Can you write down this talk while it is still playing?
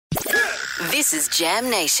This is Jam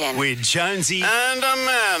Nation. With Jonesy and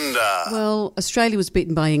Amanda. Well, Australia was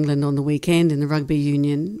beaten by England on the weekend in the rugby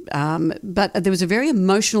union, but there was a very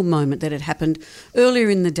emotional moment that had happened earlier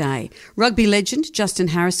in the day. Rugby legend Justin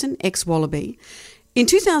Harrison, ex-Wallaby. In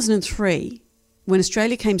 2003, when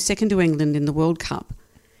Australia came second to England in the World Cup,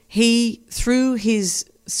 he threw his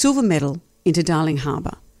silver medal into Darling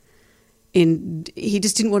Harbour. He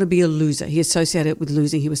just didn't want to be a loser. He associated it with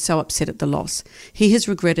losing. He was so upset at the loss. He has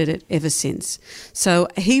regretted it ever since. So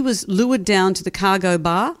he was lured down to the cargo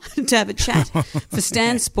bar to have a chat for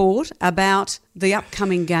Stan Sport about the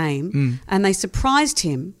upcoming game, and they surprised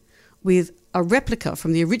him with a replica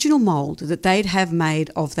from the original mould that they'd have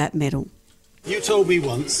made of that medal. You told me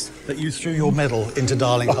once that you threw your medal into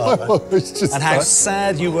Darling Harbour and how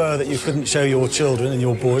sad you were that you couldn't show your children and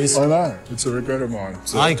your boys. I know, it's a regret of mine.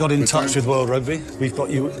 So I got in touch with World Rugby. We've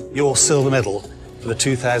got your silver medal for the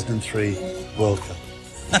 2003 World Cup.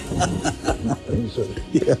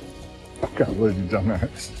 Yeah, I can't believe you've done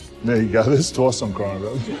that. There you go, there's twice I'm crying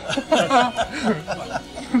about it.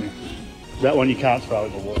 That one you can't throw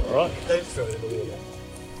in the water, right? Don't throw it in the water.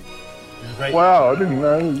 Wow, I didn't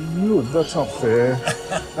know. That's not fair.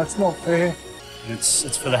 That's not fair.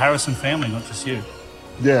 It's for the Harrison family, not just you.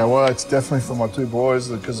 Yeah, well, it's definitely for my two boys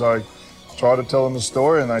because I tried to tell them the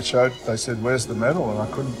story and they said, "Where's the medal?" and I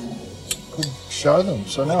couldn't show them.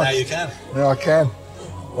 So now you can. Now I can.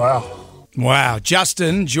 Wow,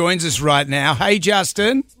 Justin joins us right now. Hey,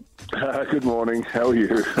 Justin. Good morning. How are you?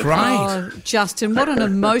 Great. Oh, Justin, what an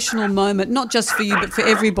emotional moment, not just for you but for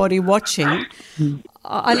everybody watching.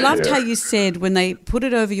 I loved how you said when they put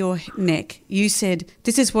it over your neck, you said,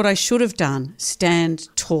 "This is what I should have done, stand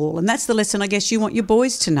tall." And that's the lesson I guess you want your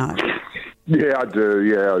boys to know. Yeah, I do.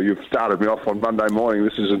 Yeah, you've started me off on Monday morning.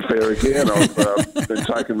 This isn't fair again. I've been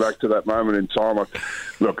taken back to that moment in time.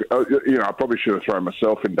 I probably should have thrown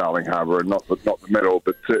myself in Darling Harbour and not the medal.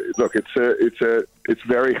 But look, it's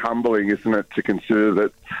very humbling, isn't it, to consider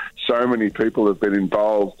that so many people have been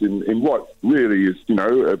involved in what really is,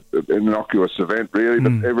 an innocuous event, really.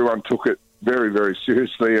 But everyone took it very, very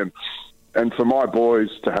seriously, and for my boys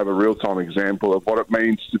to have a real-time example of what it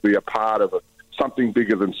means to be a part of something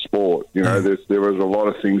bigger than sport. There was a lot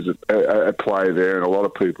of things at play there and a lot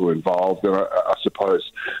of people involved. And I suppose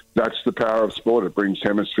that's the power of sport. It brings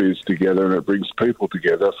hemispheres together and it brings people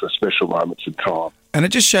together for special moments in time. And it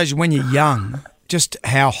just shows you when you're young just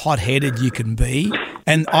how hot-headed you can be.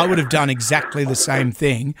 And I would have done exactly the same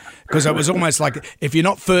thing because it was almost like if you're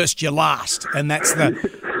not first, you're last. And that's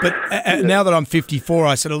But now that I'm 54,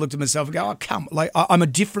 I sort of looked at myself and go, I'm a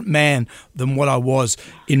different man than what I was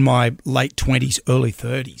in my late 20s, early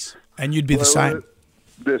 30s. And you'd be the same.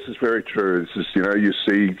 This is very true. This is, you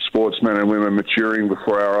see sportsmen and women maturing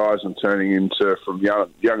before our eyes and turning from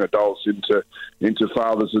young adults into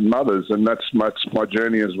fathers and mothers. And that's my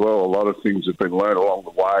journey as well. A lot of things have been learned along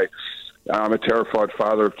the way. I'm a terrified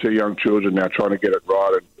father of two young children now, trying to get it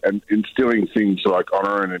right and instilling things like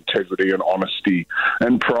honour and integrity and honesty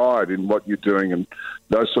and pride in what you're doing. And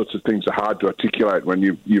those sorts of things are hard to articulate when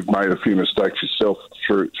you've made a few mistakes yourself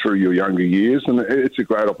through your younger years. And it's a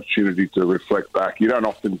great opportunity to reflect back. You don't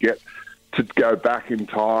often get to go back in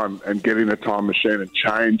time and get in a time machine and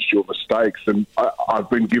change your mistakes. And I've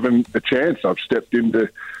been given a chance. I've stepped into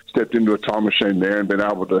a time machine there and been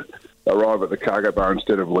able to arrive at the cargo bar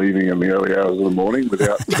instead of leaving in the early hours of the morning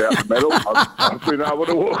without the medal. I've been able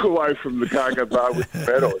to walk away from the cargo bar with the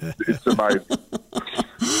medal. It's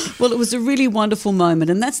amazing. Well, it was a really wonderful moment,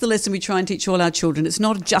 and that's the lesson we try and teach all our children. It's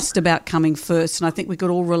not just about coming first, and I think we could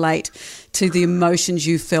all relate to the emotions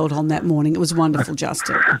you felt on that morning. It was wonderful,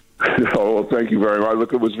 Justin. Oh, well, thank you very much.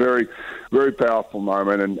 Look, it was very, very powerful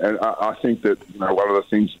moment, and I think that one of the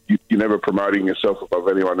things, you're never promoting yourself above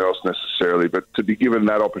anyone else necessarily, but to be given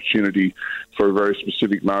that opportunity for a very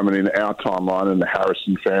specific moment in our timeline and the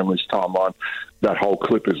Harrison family's timeline, that whole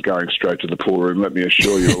clip is going straight to the pool room, let me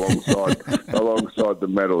assure you, alongside the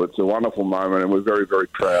medal. It's a wonderful moment, and we're very, very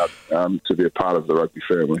proud to be a part of the rugby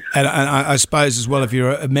family. And I suppose as well, if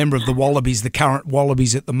you're a member of the Wallabies, the current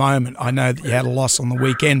Wallabies at the moment, I know that you had a loss on the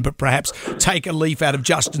weekend, but perhaps take a leaf out of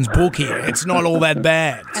Justin's book here. It's not all that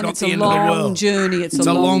bad. It's not the end of the world. It's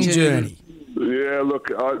a long journey. Yeah,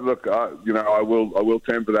 I will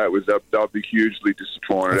temper that with they'll be hugely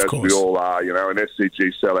disappointed, as we all are. An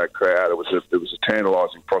SCG sellout crowd. It was a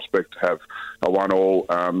tantalising prospect to have a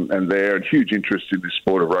 1-1, and there, and huge interest in the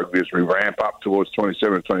sport of rugby as we ramp up towards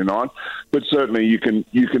 27 and 29. But certainly, you can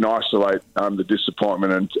isolate the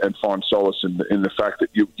disappointment and find solace in the fact that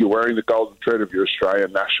you're wearing the golden thread of your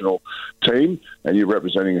Australian national team and you're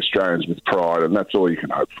representing Australians with pride, and that's all you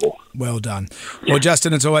can hope for. Well done. Well,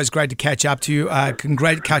 Justin, it's always great to catch up to you.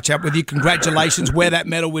 to catch up with you. Congratulations. Wear that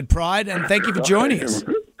medal with pride, and thank you for joining us.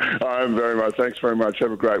 I am very much. Thanks very much.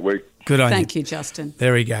 Have a great week. Good on you. Thank you, Justin.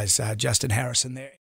 There he goes, Justin Harrison there.